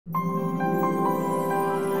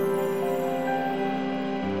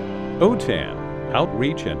OTAN,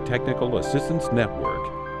 Outreach and Technical Assistance Network.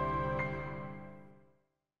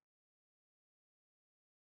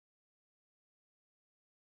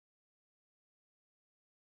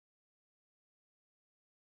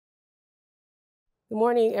 Good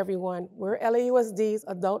morning, everyone. We're LAUSD's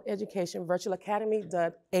Adult Education Virtual Academy,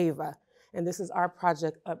 dubbed AVA, and this is our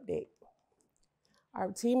project update.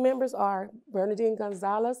 Our team members are Bernadine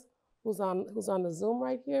Gonzalez, who's on the Zoom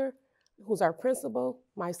right here, who's our principal,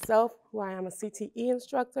 myself, who I am a CTE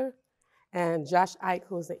instructor, and Josh Eick,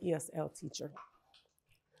 who is the ESL teacher.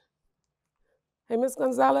 Hey, Ms.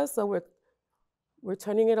 Gonzalez, so we're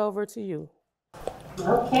turning it over to you.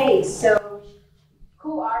 Okay, so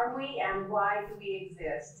who are we and why do we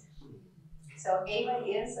exist? So AVA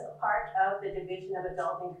is a part of the Division of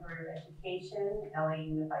Adult and Career Education, LA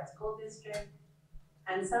Unified School District.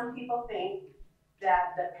 And some people think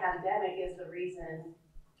that the pandemic is the reason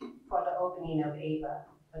for the opening of AVA,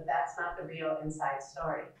 but that's not the real inside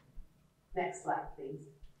story. Next slide, please.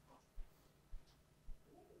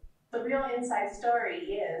 The real inside story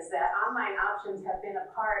is that online options have been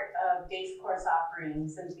a part of DACE course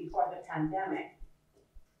offerings since before the pandemic.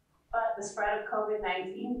 But the spread of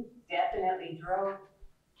COVID-19 definitely drove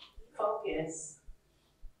focus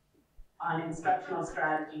on instructional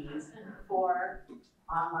strategies for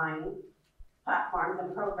online platforms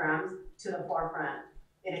and programs to the forefront.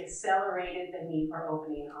 It accelerated the need for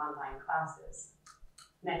opening online classes.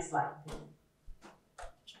 Next slide, please.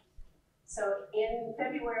 So in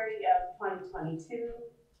February of 2022,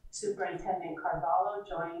 Superintendent Carvalho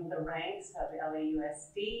joined the ranks of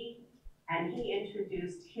LAUSD, and he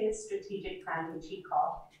introduced his strategic plan, which he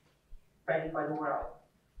called Ready for the World.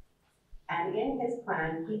 And in his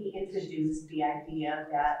plan, he introduced the idea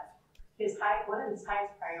that one of his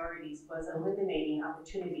highest priorities was eliminating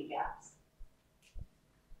opportunity gaps.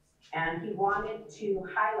 And he wanted to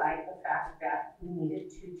highlight the fact that we needed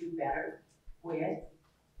to do better with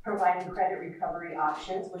providing credit recovery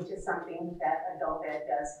options, which is something that adult ed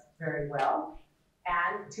does very well,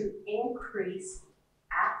 and to increase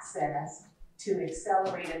access to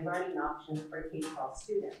accelerated learning options for K-12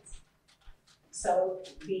 students. So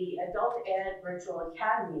the Adult Ed Virtual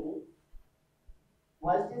Academy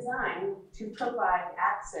was designed to provide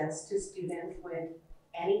access to students with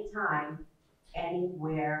anytime,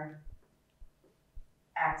 anywhere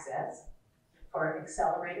access for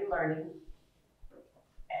accelerated learning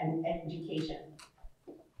and education.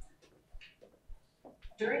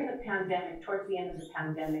 During the pandemic, towards the end of the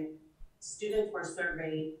pandemic, students were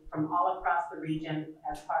surveyed from all across the region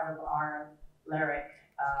as part of our LARIC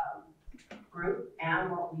group,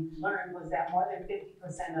 and what we learned was that more than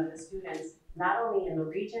 50% of the students, not only in the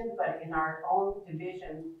region, but in our own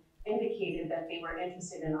division, indicated that they were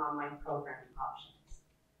interested in online programming options.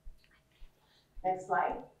 Next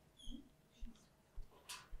slide.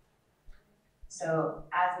 So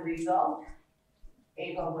as a result,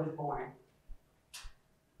 AVA was born.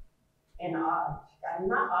 In not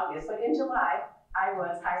August, but in July, I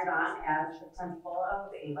was hired on as the principal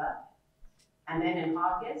of AVA. And then in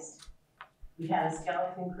August, we had a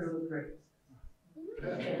skeleton crew of groups.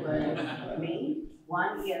 It was me,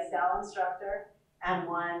 one ESL instructor, and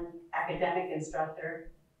one academic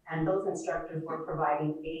instructor. And those instructors were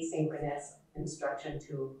providing asynchronous instruction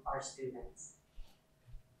to our students.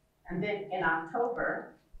 And then in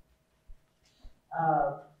October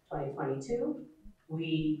of 2022,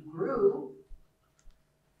 we grew.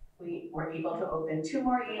 We were able to open 2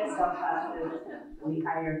 more ESL classes. We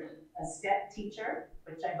hired a STEP teacher,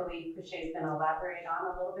 which I believe Prishay is going to elaborate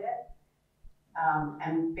on a little bit.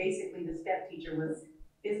 And basically the STEP teacher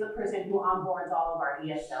is the person who onboards all of our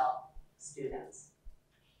ESL students.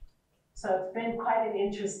 So it's been quite an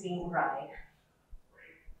interesting ride.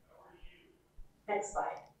 Next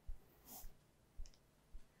slide.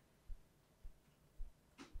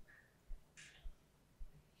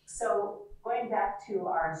 So going back to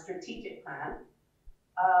our strategic plan,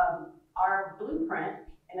 our blueprint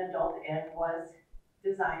in adult ed was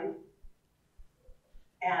designed,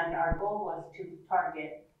 and our goal was to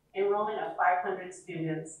target enrollment of 500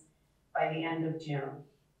 students by the end of June.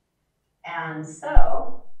 And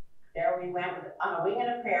so there we went on a wing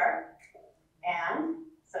and a prayer. And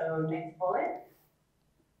so next bullet,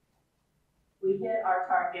 we hit our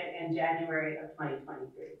target in January of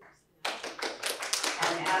 2023.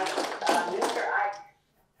 And as Mr. Eick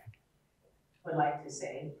would like to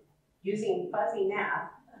say, using fuzzy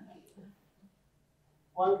math,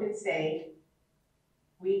 one could say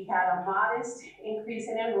we had a modest increase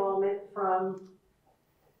in enrollment from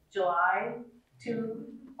July to,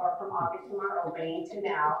 or from August from our opening to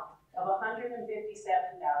now, of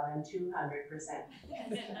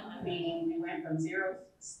 157,200%. Meaning we went from zero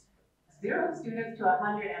students to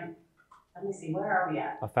 100 and, let me see, where are we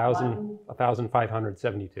at?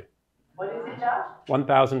 1,572. What is it, Josh?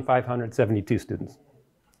 1,572 students.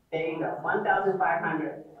 There you go,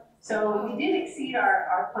 1,500. So we did exceed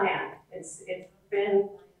our plan. It's been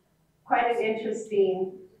quite an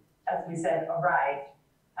interesting, as we said, a ride.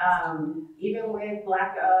 Even with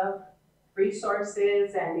lack of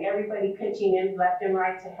resources and everybody pitching in left and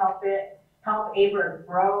right to help Ava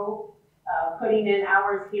grow, putting in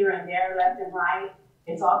hours here and there, left and right.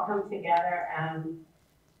 It's all come together, and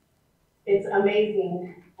it's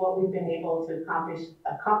amazing what we've been able to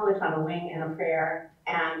accomplish on a wing and a prayer,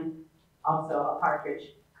 and also a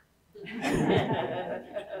partridge.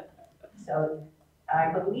 So I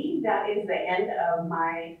believe that is the end of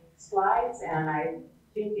my slides, and I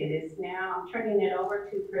think it is now, I'm turning it over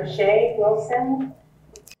to Prishay Wilson.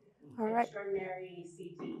 All right. Extraordinary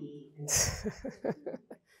CTE.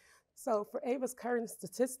 So for Ava's current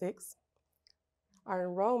statistics, our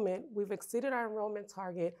enrollment, we've exceeded our enrollment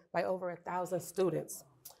target by over 1,000 students.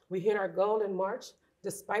 We hit our goal in March,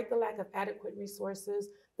 despite the lack of adequate resources,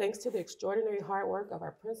 thanks to the extraordinary hard work of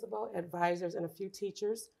our principal, advisors, and a few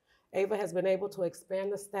teachers. Ava has been able to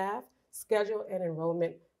expand the staff, schedule, and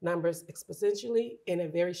enrollment numbers exponentially in a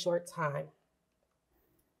very short time.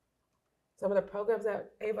 Some of the programs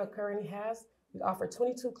that Ava currently has, we offer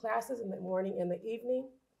 22 classes in the morning and the evening.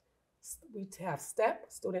 We have STEP,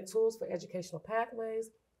 Student Tools for Educational Pathways,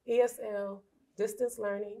 ESL, Distance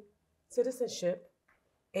Learning, Citizenship,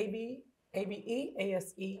 ABE,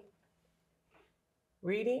 ASE,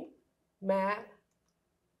 Reading, Math,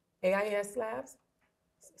 AIS Labs,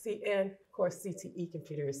 and of course CTE,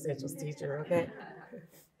 Computer Essentials teacher, okay?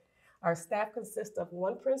 Our staff consists of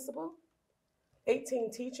 1 principal, 18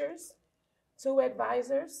 teachers, 2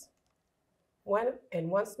 advisors, 1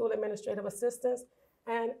 school administrative assistant,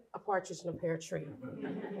 and a partridge in a pear tree.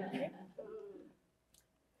 Okay.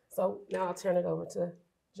 So now I'll turn it over to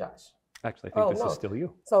Josh. Actually, I think this is still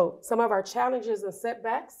you. So some of our challenges and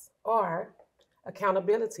setbacks are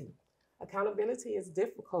accountability. Accountability is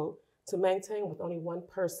difficult to maintain with only 1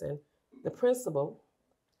 person, the principal,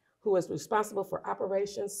 who is responsible for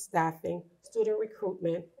operations, staffing, student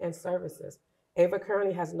recruitment, and services. Ava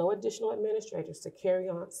currently has no additional administrators to carry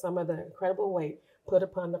on some of the incredible weight put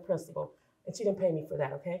upon the principal. And she didn't pay me for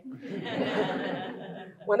that, okay?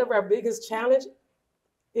 One of our biggest challenge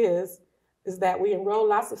is that we enroll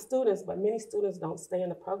lots of students, but many students don't stay in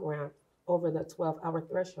the program over the 12-hour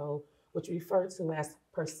threshold, which we refer to as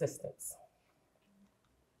persistence.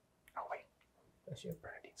 Oh, wait. That's you.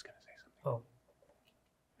 Bernadine's going to say something. Oh.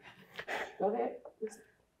 Go ahead.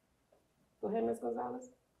 Go ahead, Ms. Gonzalez.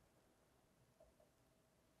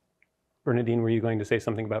 Bernadine, were you going to say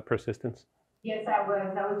something about persistence? Yes, I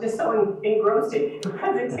was. I was just so engrossed in the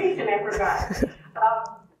presentation, I forgot.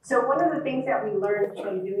 So one of the things that we learned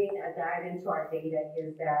from doing a dive into our data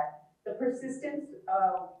is that the persistence,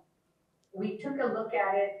 we took a look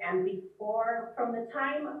at it, and from the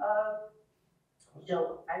time of,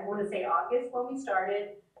 I want to say August when we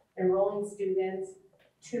started enrolling students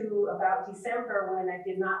to about December when I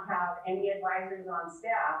did not have any advisors on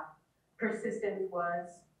staff, persistence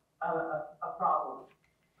was a problem.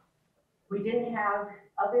 We didn't have,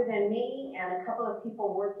 other than me and a couple of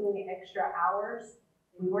people working the extra hours,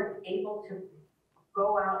 we weren't able to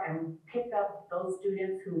go out and pick up those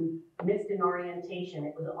students who missed an orientation.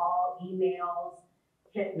 It was all emails,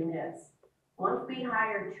 hit and miss. Once we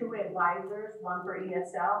hired 2 advisors, 1 for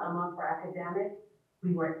ESL and 1 for academic,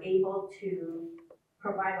 we were able to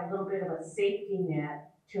provide a little bit of a safety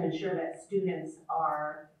net to ensure that students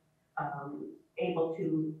are able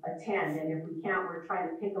to attend, and if we can't, we're trying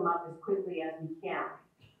to pick them up as quickly as we can.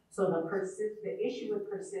 So the issue with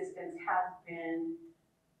persistence has been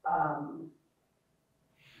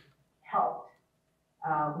helped.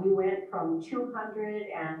 We went from 200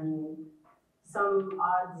 and some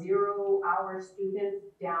odd 0-hour students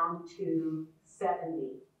down to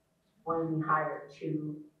 70 when we hired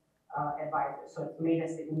 2 advisors. So it's made a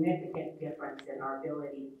significant difference in our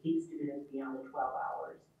ability to keep students beyond the 12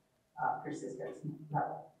 hours. Persistence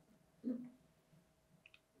level.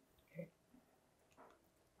 Okay.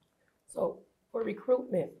 So for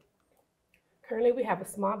recruitment, currently we have a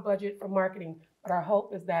small budget for marketing, but our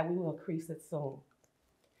hope is that we will increase it soon.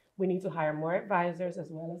 We need to hire more advisors as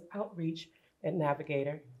well as outreach and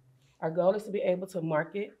navigator. Our goal is to be able to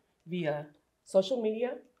market via social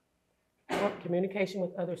media, communication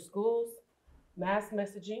with other schools, mass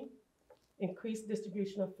messaging, increased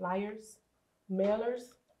distribution of flyers,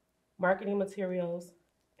 mailers, marketing materials,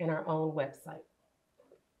 and our own website.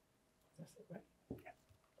 That's it,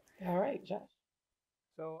 right? All right, Josh.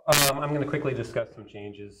 So I'm going to quickly discuss some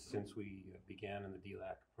changes since we began in the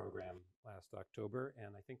DLAC program last October,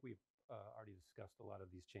 and I think we've already discussed a lot of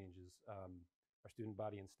these changes. Our student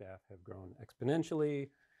body and staff have grown exponentially.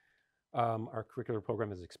 Our curricular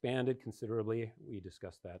program has expanded considerably. We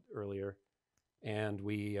discussed that earlier. And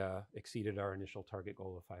we exceeded our initial target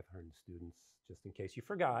goal of 500 students. Just in case you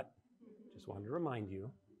forgot, just wanted to remind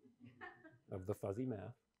you of the fuzzy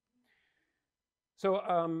math.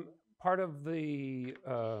 So part of the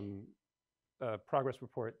progress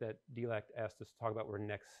report that DLAC asked us to talk about were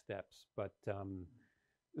next steps. But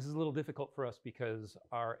this is a little difficult for us because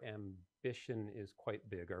our ambition is quite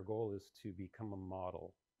big. Our goal is to become a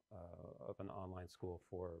model of an online school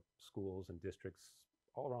for schools and districts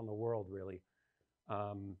all around the world, really.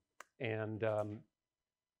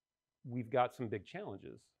 We've got some big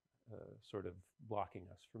challenges sort of blocking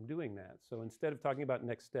us from doing that. So instead of talking about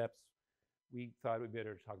next steps, we thought it would be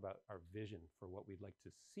better to talk about our vision for what we'd like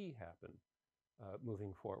to see happen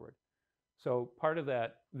moving forward. So part of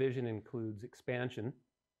that vision includes expansion.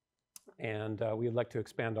 And we would like to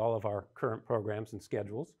expand all of our current programs and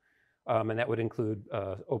schedules. And that would include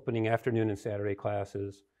opening afternoon and Saturday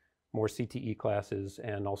classes, more CTE classes,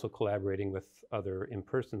 and also collaborating with other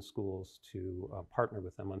in-person schools to partner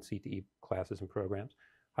with them on CTE classes and programs,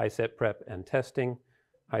 high-set prep and testing,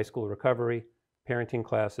 high school recovery, parenting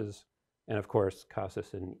classes, and of course,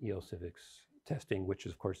 CASAS and EO Civics testing, which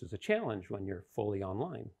of course is a challenge when you're fully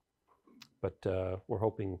online. But we're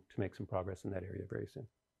hoping to make some progress in that area very soon.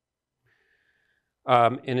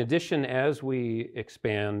 In addition, as we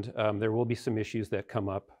expand, there will be some issues that come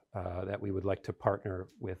up that we would like to partner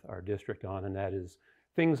with our district on, and that is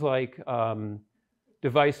things like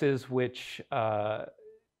devices, which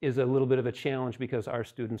is a little bit of a challenge because our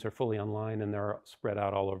students are fully online and they're spread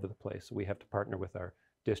out all over the place. So we have to partner with our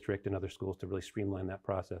district and other schools to really streamline that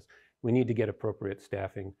process. We need to get appropriate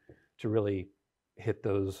staffing to really hit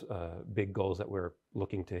those big goals that we're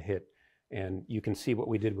looking to hit. And you can see what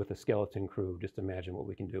we did with the skeleton crew. Just imagine what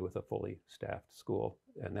we can do with a fully staffed school.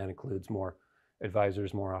 And that includes more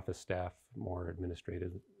advisors, more office staff, more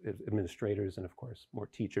administrators, and of course, more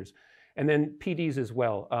teachers. And then PDs as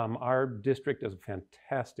well. Our district does a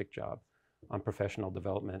fantastic job on professional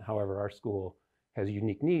development. However, our school has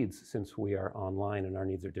unique needs since we are online and our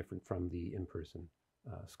needs are different from the in-person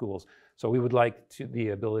schools. So we would like the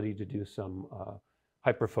ability to do some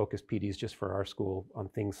hyper-focused PDs just for our school on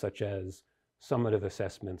things such as summative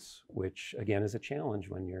assessments, which again is a challenge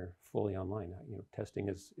when you're fully online. You know, testing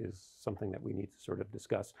is something that we need to sort of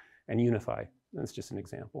discuss and unify. That's just an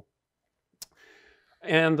example.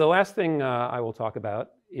 And the last thing I will talk about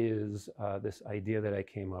is this idea that I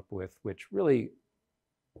came up with, which really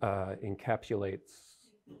encapsulates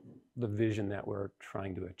the vision that we're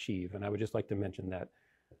trying to achieve. And I would just like to mention that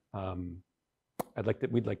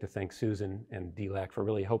we'd like to thank Susan and DLAC for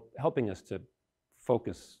really helping us to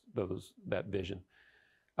focus that vision.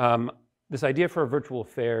 This idea for a virtual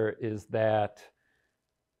fair is that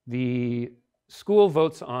the school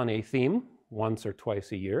votes on a theme once or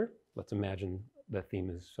twice a year. Let's imagine the theme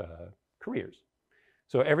is careers.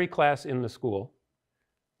 So every class in the school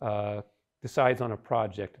decides on a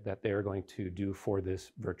project that they're going to do for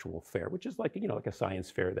this virtual fair, which is like, like a science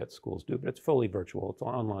fair that schools do, but it's fully virtual. It's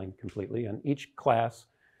online completely. And each class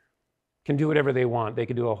can do whatever they want. They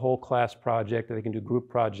can do a whole class project, they can do group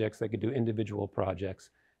projects, they can do individual projects.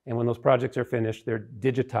 And when those projects are finished, they're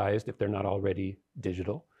digitized if they're not already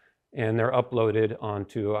digital, and they're uploaded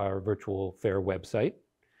onto our virtual fair website.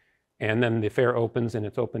 And then the fair opens, and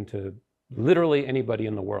it's open to literally anybody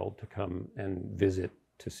in the world to come and visit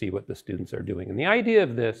to see what the students are doing. And the idea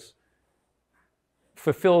of this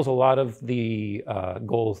fulfills a lot of the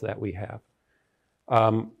goals that we have.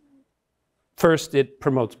 First, it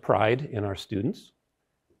promotes pride in our students,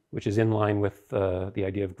 which is in line with the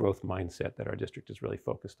idea of growth mindset that our district is really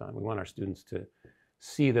focused on. We want our students to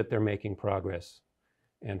see that they're making progress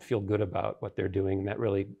and feel good about what they're doing. And that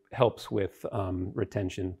really helps with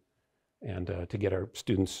retention and to get our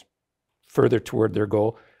students further toward their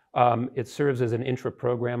goal. It serves as an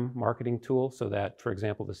intra-program marketing tool so that, for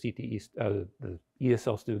example, the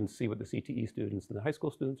ESL students see what the CTE students and the high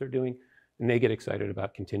school students are doing, and they get excited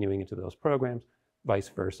about continuing into those programs. Vice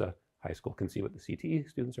versa, high school can see what the CTE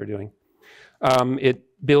students are doing. It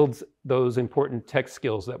builds those important tech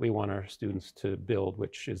skills that we want our students to build,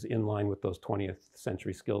 which is in line with those 20th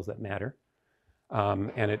century skills that matter.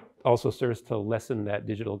 And it also serves to lessen that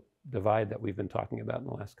digital divide that we've been talking about in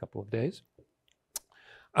the last couple of days.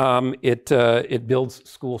 It builds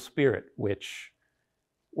school spirit, which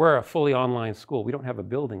we're a fully online school. We don't have a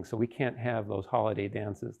building, so we can't have those holiday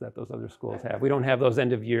dances that those other schools have. We don't have those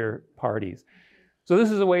end-of-year parties. So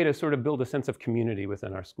this is a way to sort of build a sense of community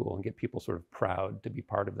within our school and get people sort of proud to be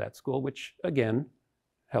part of that school, which again,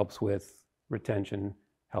 helps with retention,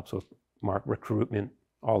 helps with recruitment,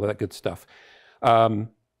 all that good stuff.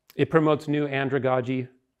 It promotes new andragogy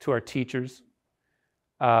to our teachers,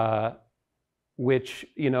 which,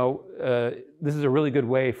 this is a really good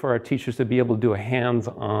way for our teachers to be able to do a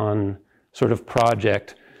hands-on sort of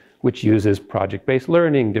project which uses project-based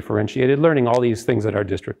learning, differentiated learning, all these things that our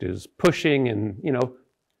district is pushing. And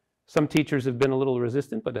some teachers have been a little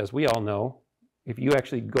resistant, but as we all know, if you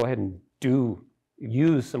actually go ahead and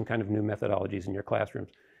use some kind of new methodologies in your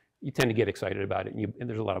classrooms, you tend to get excited about it, and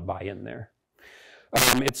there's a lot of buy-in there.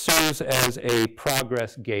 It serves as a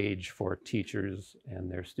progress gauge for teachers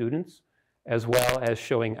and their students, as well as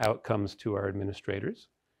showing outcomes to our administrators.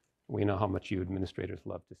 We know how much you administrators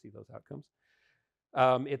love to see those outcomes.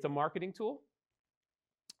 It's a marketing tool.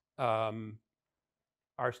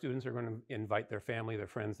 Our students are going to invite their family, their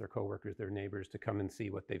friends, their coworkers, their neighbors to come and see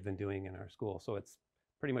what they've been doing in our school. So it's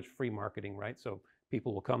pretty much free marketing, right? So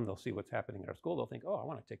people will come, they'll see what's happening in our school, they'll think, oh, I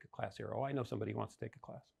want to take a class here. Oh, I know somebody who wants to take a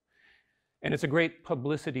class. And it's a great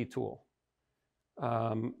publicity tool.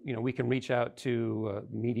 We can reach out to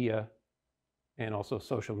media and also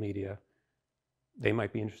social media. They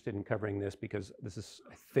might be interested in covering this because this is,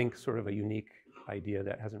 I think, sort of a unique idea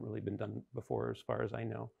that hasn't really been done before as far as I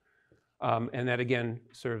know. And that, again,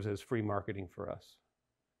 serves as free marketing for us.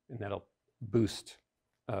 And that'll boost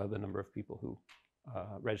the number of people who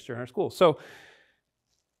register in our school. So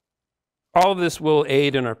all of this will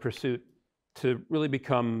aid in our pursuit to really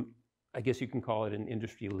become, I guess you can call it, an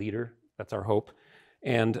industry leader. That's our hope.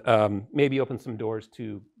 And maybe open some doors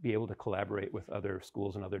to be able to collaborate with other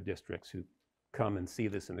schools and other districts who come and see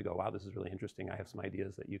this and they go, wow, this is really interesting. I have some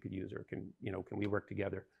ideas that you could use, or can we work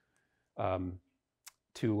together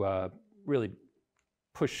to really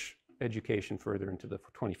push education further into the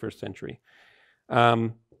 21st century.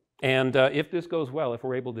 If this goes well, if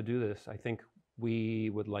we're able to do this, I think we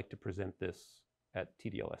would like to present this at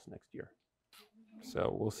TDLS next year.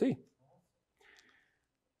 So we'll see.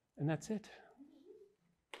 And that's it.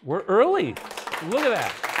 We're early. Look at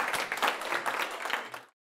that.